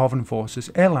any Arvan forces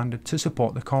air-landed to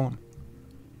support the column.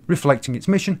 Reflecting its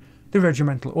mission, the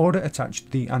regimental order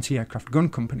attached the anti-aircraft gun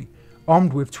company,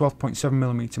 armed with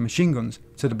 12.7mm machine guns,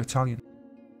 to the battalion.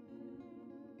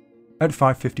 At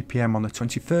 5:50 PM on the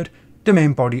 23rd, the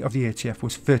main body of the ATF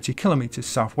was 30 km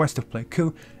southwest of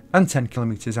Pleiku and 10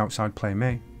 km outside Plei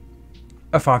Me.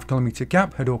 A 5 km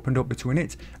gap had opened up between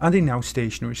it and a now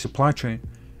stationary supply train,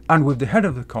 and with the head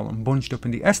of the column bunched up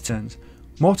in the S-turns,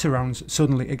 mortar rounds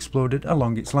suddenly exploded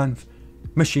along its length,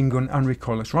 machine gun and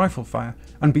recoilless rifle fire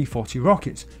and B-40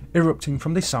 rockets erupting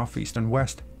from the southeast and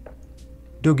west.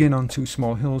 Dug in on two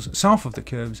small hills south of the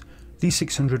curves, the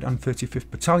 635th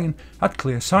Battalion had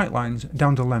clear sight lines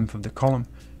down the length of the column,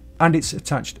 and its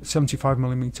attached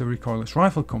 75mm recoilless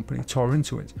rifle company tore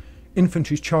into it,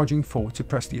 infantry charging forward to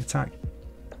press the attack.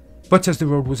 But as the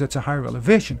road was at a higher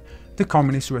elevation, the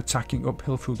communists were attacking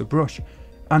uphill through the brush,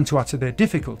 and to add to their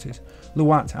difficulties,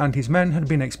 Luat and his men had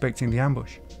been expecting the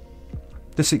ambush.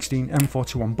 The 16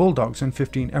 M41 Bulldogs and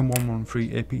 15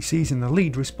 M113 APCs in the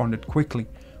lead responded quickly,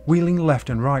 wheeling left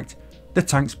and right, the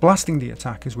tanks blasting the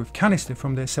attackers with canister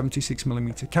from their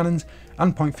 76mm cannons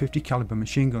and .50 caliber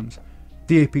machine guns,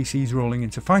 the APCs rolling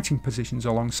into fighting positions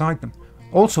alongside them,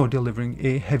 also delivering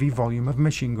a heavy volume of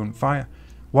machine gun fire,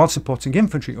 while supporting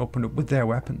infantry opened up with their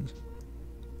weapons.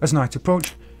 As night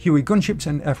approached, Huey gunships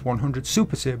and F-100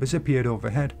 Super Sabres appeared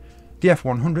overhead, the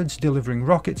F-100s delivering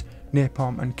rocket,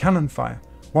 napalm and cannon fire,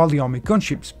 while the Army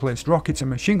gunships placed rockets and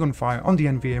machine gun fire on the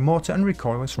NVA mortar and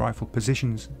recoilless rifle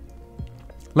positions.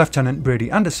 Lieutenant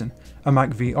Brady Anderson, a Mac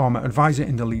V armour advisor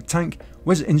in the lead tank,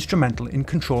 was instrumental in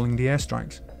controlling the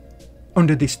airstrikes.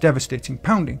 Under this devastating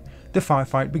pounding, the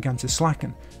firefight began to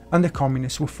slacken, and the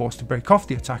communists were forced to break off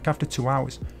the attack after 2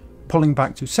 hours, pulling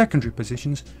back to secondary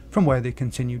positions from where they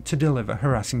continued to deliver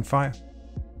harassing fire.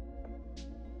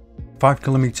 5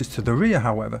 kilometres to the rear,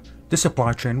 however, the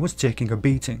supply train was taking a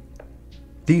beating.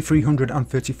 The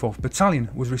 334th Battalion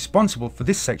was responsible for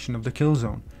this section of the kill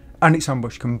zone, and its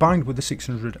ambush combined with the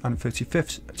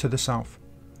 635th to the south.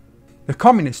 The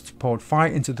Communists poured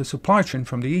fire into the supply train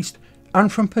from the east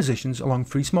and from positions along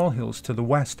 3 small hills to the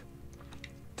west.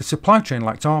 The supply train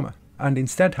lacked armour, and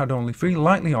instead had only 3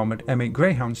 lightly armoured M8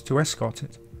 Greyhounds to escort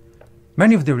it.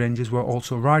 Many of the Rangers were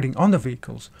also riding on the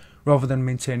vehicles, rather than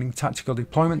maintaining tactical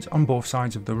deployment on both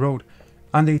sides of the road,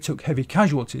 and they took heavy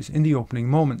casualties in the opening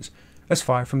moments, as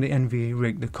fire from the NVA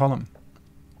raked the column.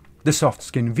 The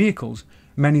soft-skinned vehicles,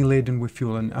 many laden with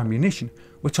fuel and ammunition,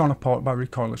 were torn apart by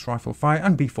recoilless rifle fire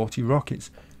and B-40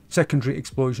 rockets, secondary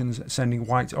explosions sending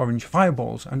white-orange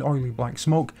fireballs and oily black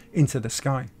smoke into the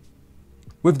sky.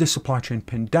 With the supply train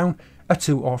pinned down, a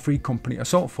 2 or 3 company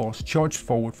assault force charged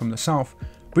forward from the south,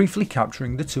 briefly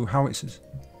capturing the 2 howitzers.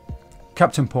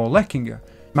 Captain Paul Leckinger,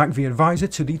 MACV advisor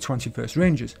to the 21st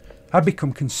Rangers, had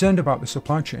become concerned about the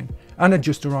supply train and had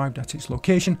just arrived at its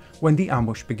location when the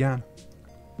ambush began.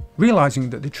 Realising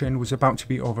that the train was about to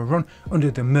be overrun under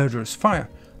the murderous fire,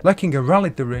 Leckinger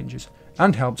rallied the Rangers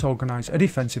and helped organise a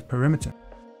defensive perimeter.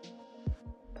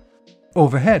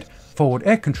 Overhead, forward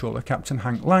air controller Captain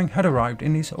Hank Lang had arrived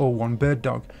in his 01 Bird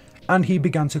Dog, and he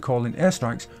began to call in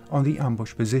airstrikes on the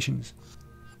ambush positions.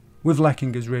 With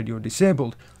Leckinger's radio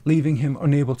disabled, leaving him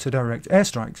unable to direct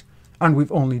airstrikes, and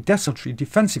with only desultory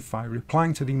defensive fire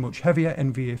replying to the much heavier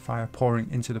NVA fire pouring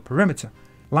into the perimeter,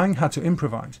 Lang had to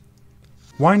improvise.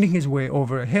 Winding his way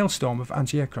over a hailstorm of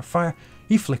anti-aircraft fire,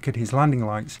 he flickered his landing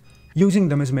lights, using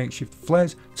them as makeshift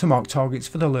flares to mark targets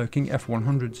for the lurking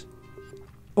F-100s.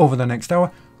 Over the next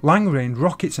hour, Lang rained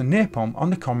rockets and napalm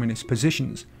on the Communist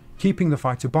positions, keeping the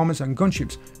fighter bombers and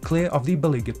gunships clear of the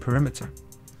beleaguered perimeter.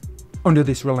 Under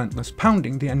this relentless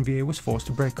pounding, the NVA was forced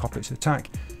to break off its attack,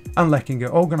 and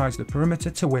Leckinger organised the perimeter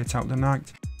to wait out the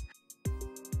night.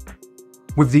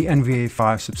 With the NVA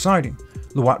fire subsiding,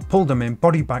 Luat pulled the main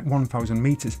body back 1,000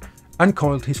 metres and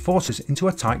coiled his forces into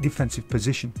a tight defensive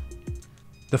position.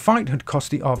 The fight had cost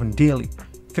the Arvin dearly.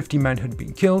 50 men had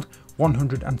been killed,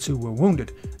 102 were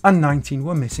wounded, and 19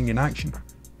 were missing in action,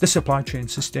 the supply train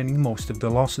sustaining most of the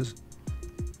losses.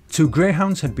 2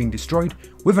 Greyhounds had been destroyed,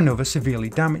 with another severely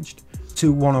damaged.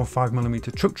 2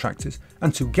 105mm truck tractors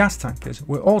and 2 gas tankers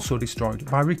were also destroyed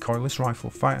by recoilless rifle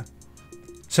fire.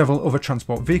 Several other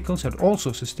transport vehicles had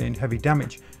also sustained heavy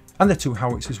damage, and the 2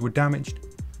 howitzers were damaged.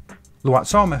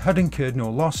 Luat's armour had incurred no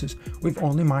losses, with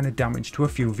only minor damage to a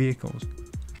few vehicles.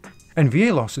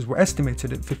 NVA losses were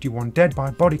estimated at 51 dead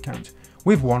by body count,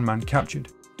 with 1 man captured.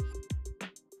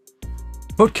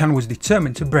 But Khan was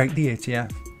determined to break the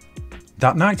ATF.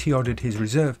 That night he ordered his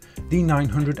reserve, the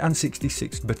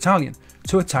 966th Battalion,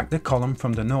 to attack the column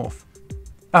from the north.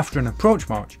 After an approach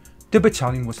march, the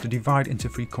battalion was to divide into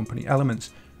 3 company elements,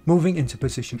 moving into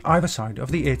position either side of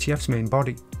the ATF's main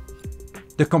body.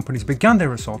 The companies began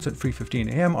their assault at 3:15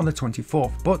 AM on the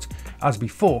 24th, but, as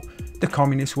before, the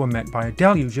Communists were met by a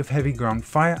deluge of heavy ground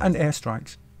fire and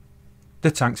airstrikes.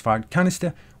 The tanks fired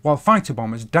canister, while fighter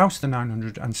bombers doused the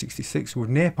 966 with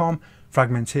napalm,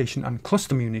 fragmentation and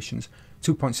cluster munitions,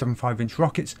 2.75-inch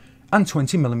rockets and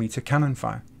 20mm cannon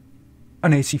fire.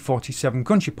 An AC-47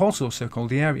 gunship also circled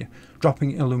the area,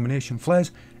 dropping illumination flares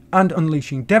and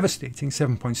unleashing devastating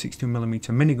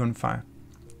 7.62mm minigun fire.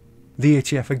 The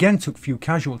ATF again took few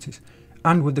casualties,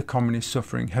 and with the Communists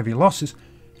suffering heavy losses,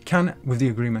 Khan, with the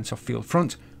agreements of Field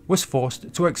Front, was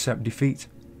forced to accept defeat.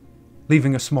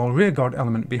 Leaving a small rearguard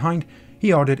element behind,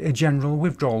 he ordered a general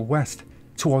withdrawal west,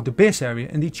 toward the base area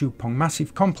in the Chupong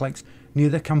Massif complex near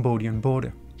the Cambodian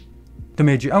border. The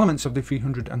major elements of the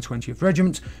 320th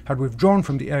Regiment had withdrawn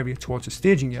from the area towards a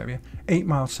staging area 8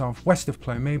 miles southwest of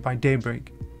Plei Me by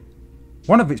daybreak.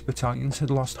 One of its battalions had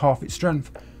lost half its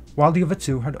strength, while the other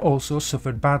 2 had also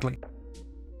suffered badly.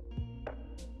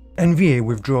 NVA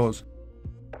withdraws.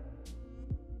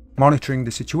 Monitoring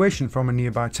the situation from a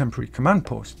nearby temporary command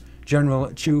post,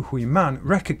 General Chu Hui Man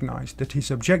recognised that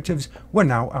his objectives were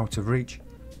now out of reach.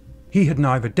 He had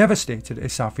neither devastated a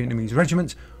South Vietnamese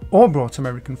regiment or brought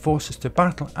American forces to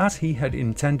battle as he had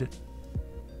intended.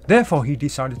 Therefore he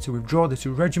decided to withdraw the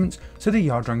 2 regiments to the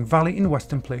Drang Valley in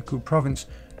western Pleiku province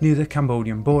near the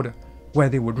Cambodian border, where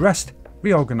they would rest,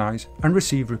 reorganise and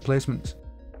receive replacements.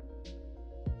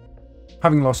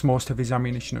 Having lost most of his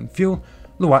ammunition and fuel,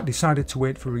 Luat decided to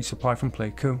wait for resupply from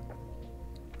Pleiku.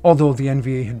 Although the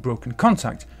NVA had broken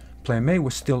contact, Plei Me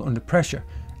was still under pressure,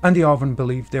 and the Arvin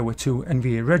believed there were 2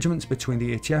 NVA regiments between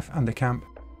the ATF and the camp.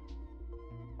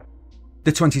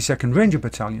 The 22nd Ranger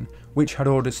Battalion, which had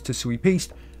orders to sweep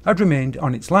east, had remained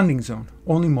on its landing zone,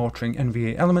 only mortaring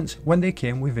NVA elements when they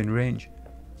came within range.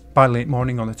 By late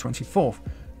morning on the 24th,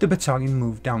 the battalion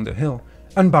moved down the hill,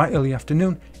 and by early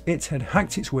afternoon it had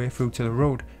hacked its way through to the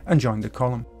road and joined the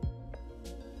column.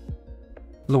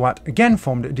 Louat again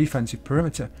formed a defensive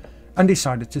perimeter and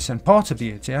decided to send part of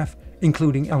the ATF,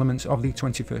 including elements of the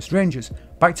 21st Rangers,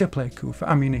 back to Pleiku for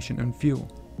ammunition and fuel.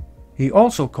 He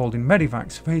also called in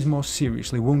medevacs for his most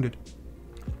seriously wounded.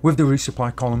 With the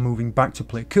resupply column moving back to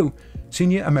Pleiku,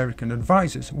 senior American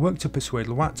advisors worked to persuade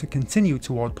Louat to continue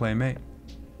toward Plei Me.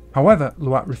 However,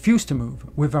 Louat refused to move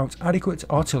without adequate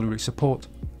artillery support.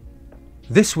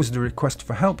 This was the request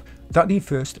for help that the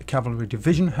 1st Cavalry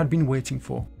Division had been waiting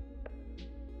for.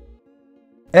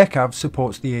 Aircav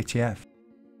supports the ATF.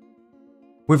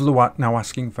 With Louat now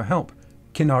asking for help,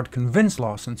 Kinnard convinced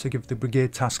Larson to give the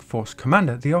Brigade Task Force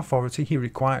commander the authority he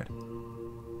required.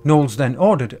 Knowles then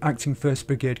ordered Acting 1st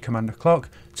Brigade Commander Clark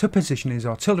to position his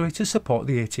artillery to support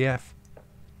the ATF.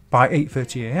 By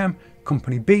 8:30 am,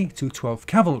 Company B, 212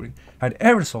 Cavalry, had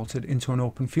air assaulted into an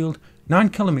open field 9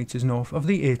 km north of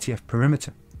the ATF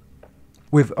perimeter.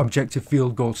 With objective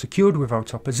field goal secured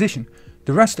without opposition,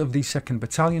 the rest of the 2nd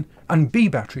Battalion and B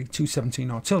Battery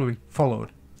 217 Artillery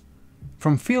followed.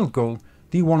 From field goal,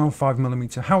 the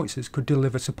 105mm howitzers could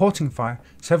deliver supporting fire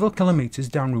several kilometres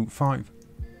down Route 5.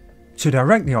 To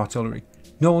direct the artillery,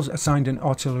 Knowles assigned an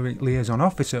artillery liaison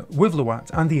officer with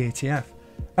Louat and the ATF,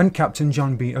 and Captain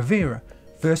John B. Avera,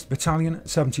 1st Battalion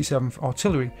 77th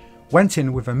Artillery, went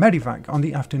in with a medevac on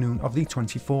the afternoon of the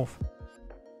 24th.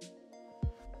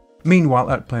 Meanwhile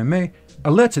at Plei Me,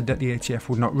 alerted that the ATF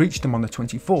would not reach them on the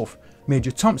 24th,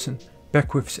 Major Thompson,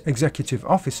 Beckwith's executive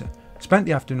officer, spent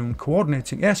the afternoon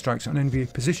coordinating airstrikes on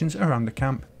NVA positions around the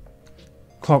camp.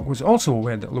 Clark was also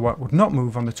aware that Louat would not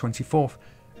move on the 24th,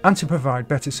 and to provide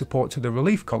better support to the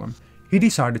relief column, he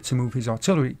decided to move his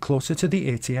artillery closer to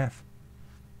the ATF.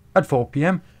 At 4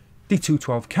 PM, the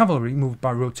 212 Cavalry moved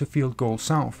by road to field goal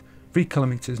south, 3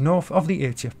 km north of the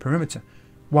ATF perimeter,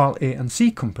 while A and C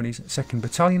Companies, 2nd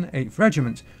Battalion, 8th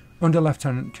Regiment, under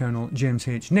Lieutenant Colonel James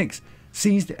H. Nix,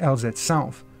 seized LZ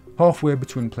South, halfway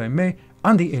between Plei Me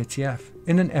and the ATF,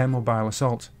 in an air mobile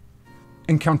assault.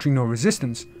 Encountering no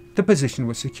resistance, the position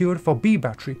was secured for B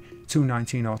Battery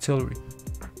 219 Artillery.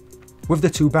 With the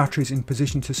 2 batteries in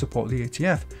position to support the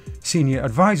ATF, senior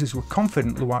advisors were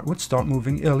confident Louat would start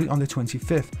moving early on the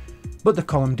 25th, but the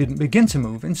column didn't begin to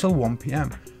move until 1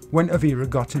 PM, when Avera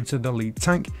got into the lead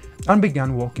tank and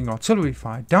began walking artillery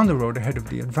fire down the road ahead of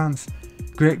the advance,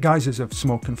 great geysers of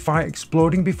smoke and fire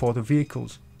exploding before the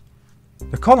vehicles.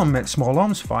 The column met small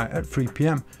arms fire at 3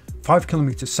 PM, 5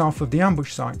 km south of the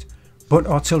ambush site, but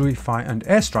artillery fire and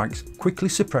airstrikes quickly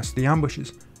suppressed the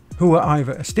ambushers, who were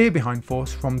either a stay-behind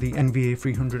force from the NVA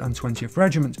 320th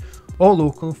Regiment or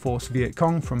local force Viet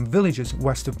Cong from villages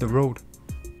west of the road.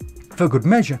 For good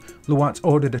measure, Louat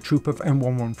ordered a troop of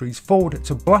M113s forward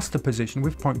to blast the position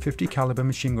with .50 caliber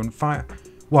machine gun fire,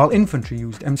 while infantry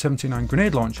used M79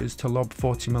 grenade launchers to lob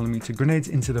 40mm grenades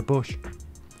into the bush.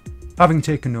 Having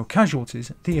taken no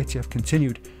casualties, the ATF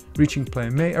continued, reaching Plei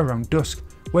Me around dusk,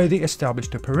 where they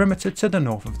established a perimeter to the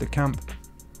north of the camp.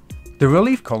 The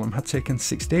relief column had taken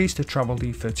 6 days to travel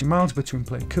the 30 miles between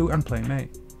Pleiku and Plei Me.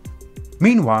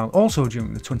 Meanwhile, also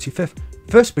during the 25th,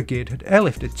 1st Brigade had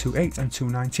airlifted 28 and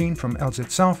 219 from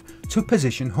LZ South to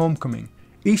position Homecoming,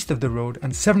 east of the road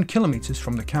and 7 km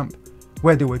from the camp,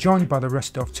 where they were joined by the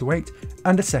rest of 28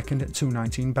 and a 2nd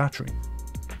 219 battery.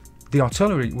 The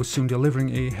artillery was soon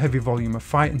delivering a heavy volume of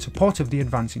fire in support of the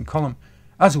advancing column,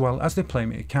 as well as the Plei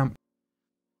Me camp.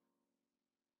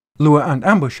 Lure and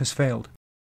ambush has failed.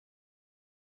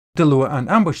 The lure and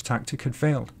ambush tactic had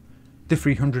failed. The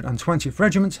 320th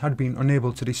Regiment had been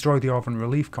unable to destroy the Arvon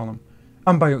relief column,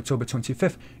 and by October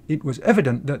 25th it was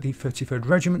evident that the 33rd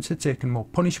Regiment had taken more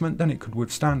punishment than it could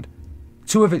withstand.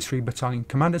 2 of its 3 battalion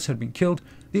commanders had been killed,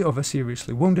 the other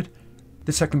seriously wounded,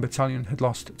 the 2nd Battalion had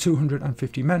lost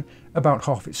 250 men, about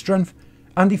half its strength,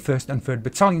 and the 1st and 3rd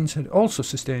Battalions had also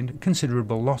sustained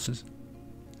considerable losses.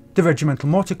 The Regimental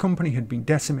Motor Company had been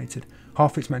decimated,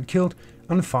 half its men killed,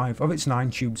 and 5 of its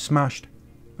 9 tubes smashed,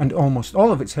 and almost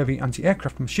all of its heavy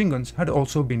anti-aircraft machine guns had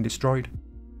also been destroyed.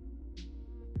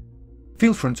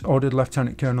 Fieldfront ordered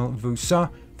Lieutenant Colonel Vu Sa,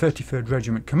 33rd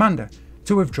Regiment Commander,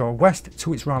 to withdraw west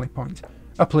to its rally point,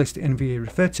 a place the NVA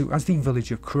referred to as the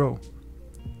village of Crow.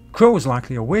 Crow was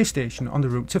likely a way station on the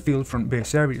route to Fieldfront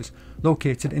base areas,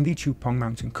 located in the Chupong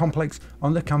Mountain complex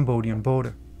on the Cambodian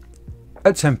border.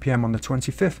 At 10 PM on the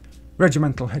 25th,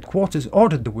 Regimental Headquarters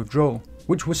ordered the withdrawal,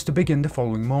 which was to begin the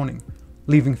following morning,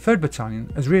 leaving 3rd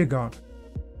Battalion as rearguard.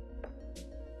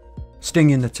 Sting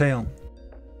in the tail.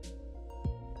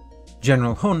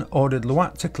 General Hun ordered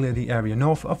Louat to clear the area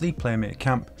north of the Plei Me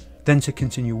camp, then to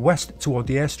continue west toward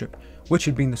the airstrip, which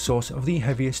had been the source of the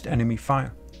heaviest enemy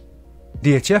fire.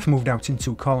 The ATF moved out in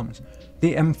two columns,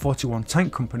 the M41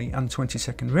 Tank Company and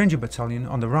 22nd Ranger Battalion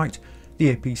on the right,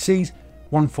 the APCs,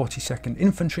 142nd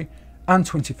Infantry and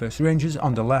 21st Rangers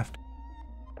on the left.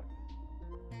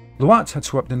 Louat had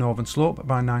swept the northern slope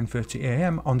by 9:30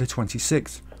 am on the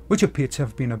 26th, which appeared to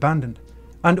have been abandoned,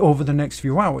 and over the next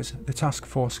few hours the task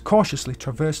force cautiously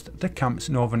traversed the camp's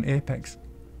northern apex.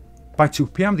 By 2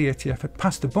 PM the ATF had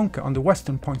passed the bunker on the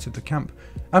western point of the camp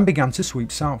and began to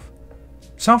sweep south.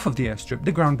 South of the airstrip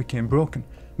the ground became broken,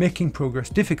 making progress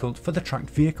difficult for the tracked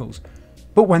vehicles,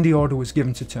 but when the order was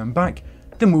given to turn back,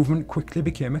 the movement quickly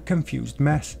became a confused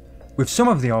mess, with some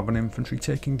of the Albany infantry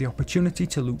taking the opportunity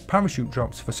to loot parachute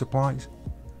drops for supplies.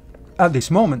 At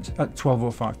this moment, at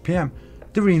 12:05 PM,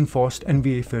 the reinforced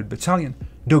NVA 3rd Battalion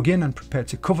dug in and prepared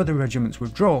to cover the regiment's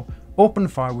withdrawal,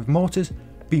 opened fire with mortars,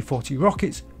 B-40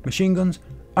 rockets, machine guns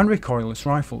and recoilless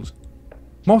rifles.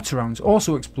 Mortar rounds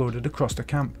also exploded across the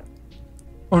camp.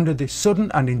 Under this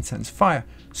sudden and intense fire,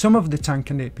 some of the tank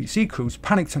and APC crews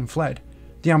panicked and fled,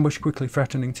 the ambush quickly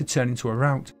threatening to turn into a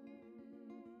rout.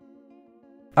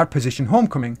 At position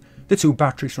homecoming, the two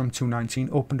batteries from 219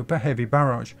 opened up a heavy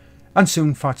barrage, and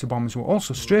soon fighter bombers were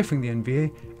also strafing the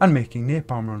NVA and making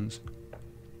napalm runs.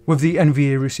 With the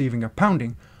NVA receiving a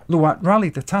pounding, Louat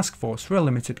rallied the task force for a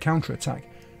limited counterattack,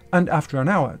 and after an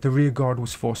hour the rear guard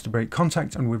was forced to break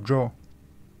contact and withdraw.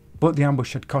 But the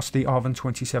ambush had cost the ARVN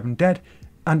 27 dead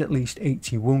and at least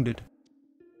 80 wounded.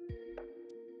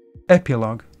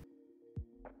 Epilogue.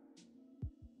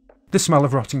 The smell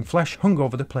of rotting flesh hung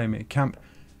over the Plei Me camp,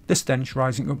 the stench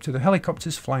rising up to the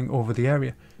helicopters flying over the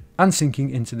area and sinking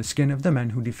into the skin of the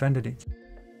men who defended it.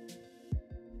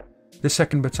 The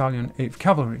 2nd Battalion 8th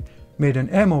Cavalry made an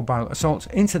air-mobile assault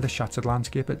into the shattered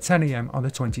landscape at 10 AM on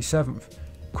the 27th,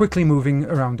 quickly moving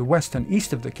around the west and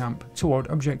east of the camp toward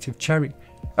Objective Cherry,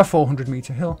 a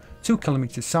 400-metre hill 2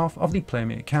 kilometres south of the Plei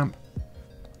Me camp.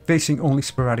 Facing only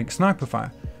sporadic sniper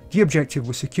fire, the objective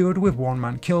was secured with 1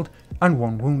 man killed and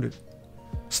 1 wounded.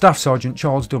 Staff Sergeant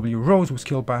Charles W. Rose was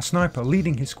killed by a sniper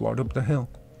leading his squad up the hill.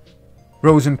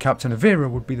 Rose and Captain Avera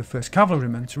would be the first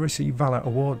cavalrymen to receive Valour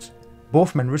Awards,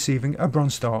 both men receiving a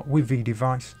Bronze Star with V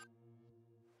device.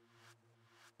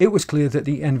 It was clear that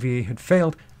the NVA had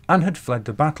failed and had fled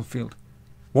the battlefield.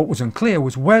 What was unclear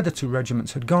was where the two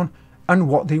regiments had gone and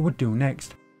what they would do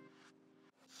next.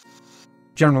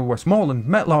 General Westmoreland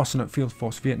met Larson at Field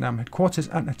Force Vietnam headquarters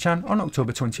at Nha Trang on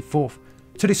October 24th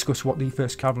to discuss what the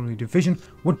 1st Cavalry Division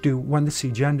would do when the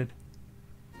siege ended.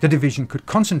 The division could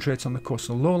concentrate on the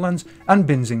coastal lowlands and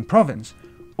Binh Dinh province,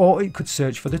 or it could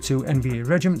search for the two NVA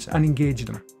regiments and engage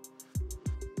them.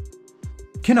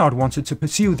 Kinnard wanted to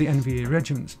pursue the NVA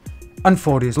regiments, and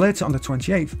 4 days later on the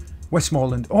 28th,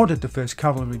 Westmoreland ordered the 1st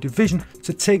Cavalry Division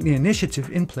to take the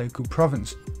initiative in Pleiku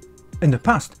province. In the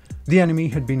past, the enemy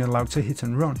had been allowed to hit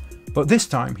and run, but this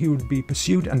time he would be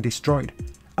pursued and destroyed,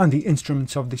 and the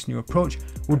instruments of this new approach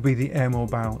would be the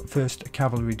air-mobile 1st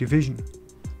Cavalry Division.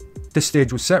 The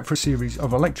stage was set for a series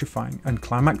of electrifying and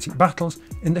climactic battles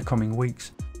in the coming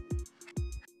weeks.